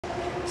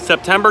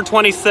September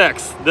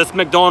 26th, this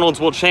McDonald's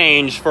will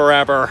change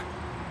forever.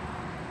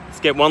 Let's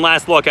get one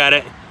last look at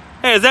it.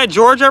 Hey, is that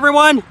George,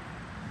 everyone?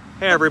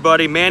 Hey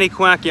everybody, Manny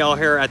Quacioua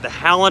here at the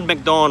Howland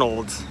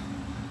McDonald's.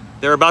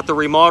 They're about to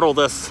remodel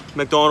this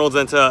McDonald's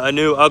into a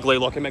new ugly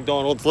looking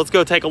McDonald's. Let's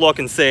go take a look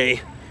and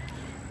see.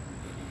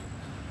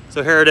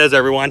 So here it is,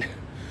 everyone.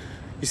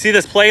 You see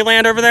this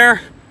playland over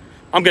there?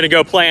 I'm gonna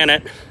go play in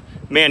it.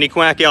 Manny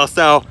Quacioua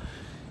style.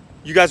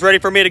 You guys ready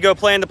for me to go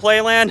play in the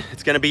playland?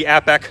 It's gonna be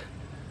epic.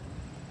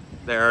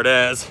 There it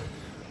is.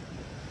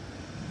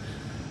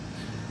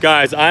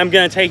 Guys, I'm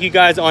gonna take you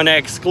guys on an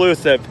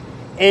exclusive,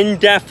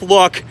 in-depth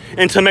look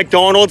into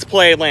McDonald's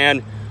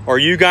Playland. Are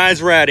you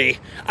guys ready?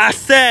 I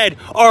said,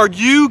 are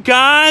you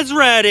guys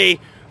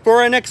ready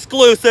for an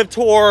exclusive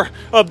tour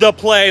of the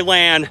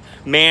Playland?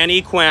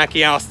 Manny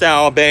Quacioua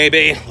style,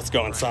 baby. Let's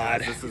go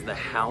inside. This is the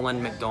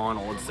Howland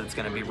McDonald's that's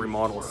gonna be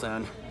remodeled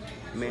soon.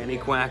 Manny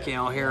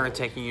Quacioua here,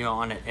 taking you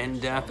on an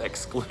in-depth,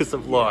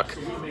 exclusive look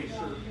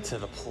to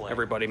the play.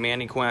 Everybody,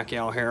 Manny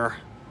Quacioua here.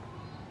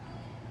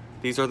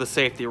 These are the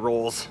safety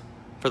rules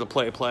for the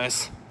play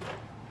place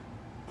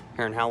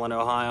here in Howland,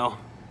 Ohio.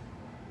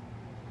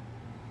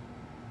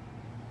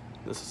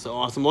 This is so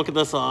awesome. Look at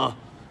this.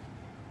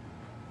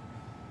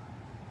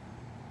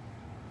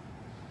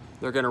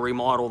 They're gonna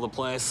remodel the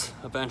place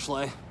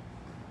eventually.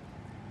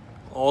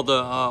 All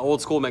the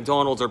old school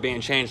McDonald's are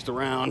being changed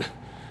around.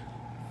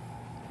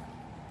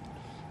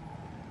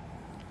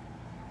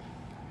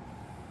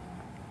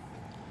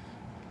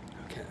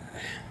 Okay,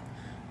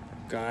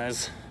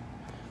 guys,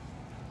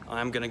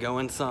 I'm gonna go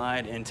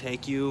inside and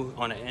take you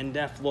on an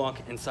in-depth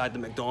look inside the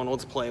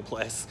McDonald's play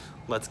place.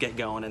 Let's get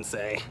going and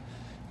see.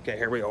 Okay,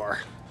 here we are.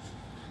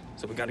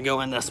 So we gotta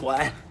go in this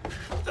way.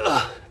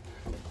 Ugh.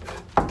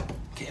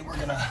 Okay, we're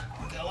gonna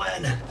go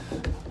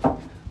in.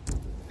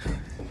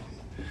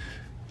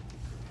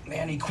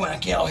 Manny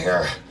Quacioua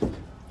here.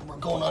 We're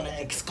going on an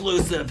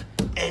exclusive,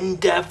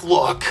 in-depth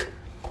look.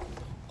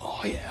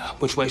 Oh yeah,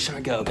 which way should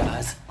I go,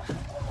 guys?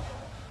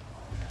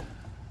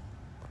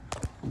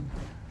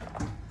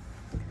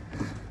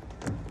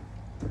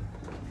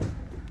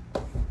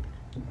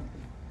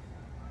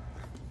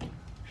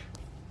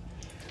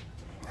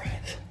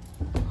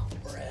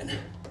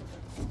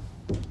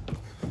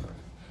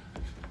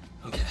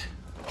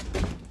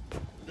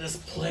 This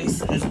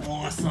place is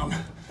awesome.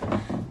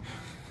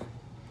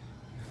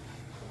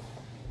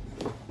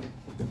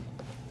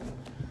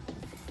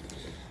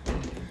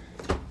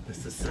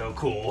 This is so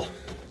cool.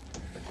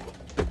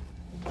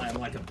 I'm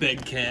like a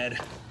big kid.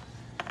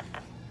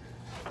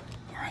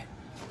 All right,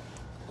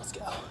 let's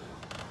go.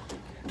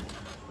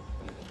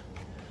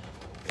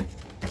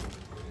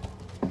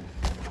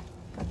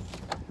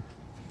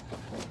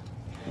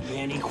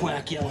 Manny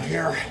Quacioua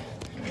here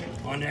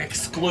on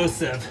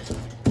exclusive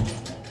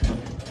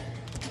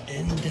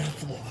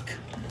in-depth look.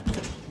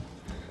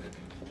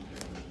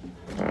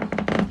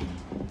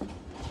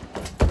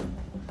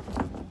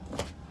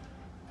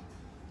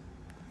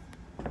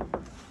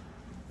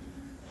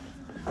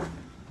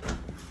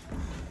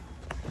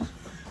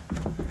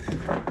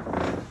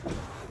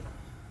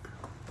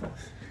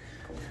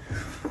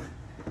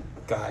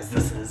 Guys,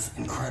 this is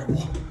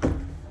incredible.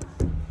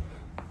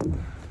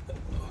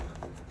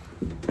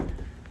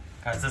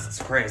 Guys, this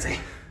is crazy.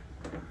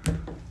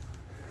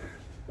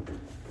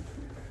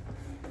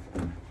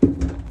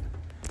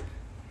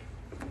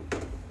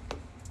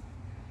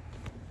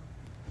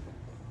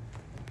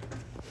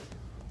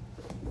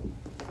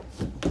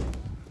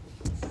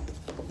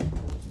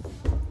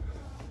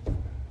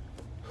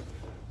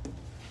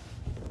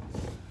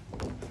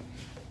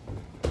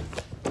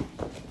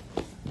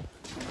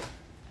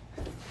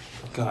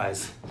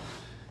 Guys,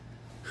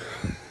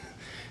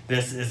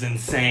 this is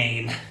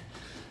insane.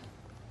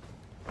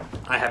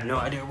 I have no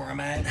idea where I'm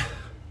at.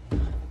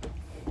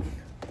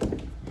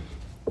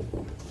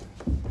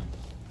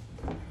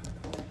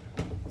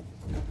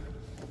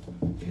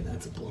 Okay,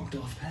 that's a blocked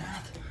off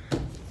path.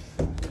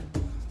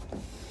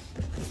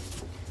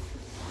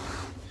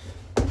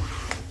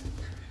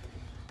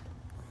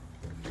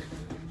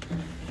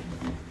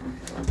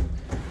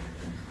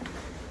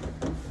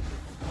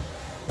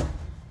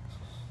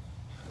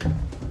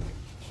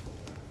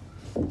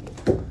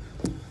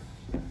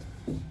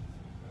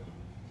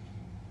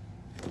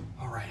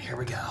 Here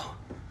we go.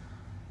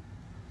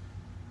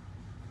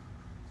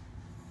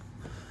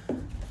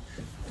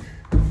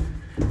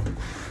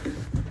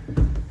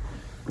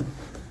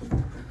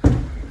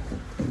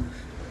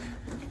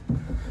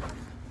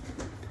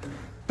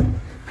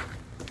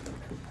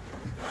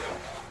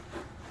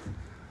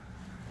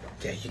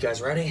 Okay, you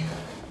guys ready?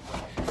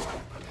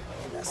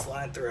 I'm gonna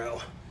slide through.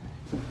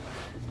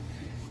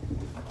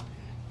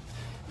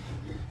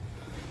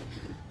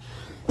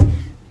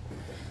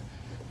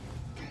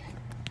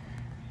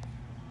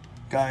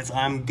 Guys,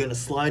 I'm gonna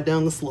slide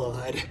down the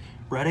slide.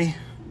 Ready?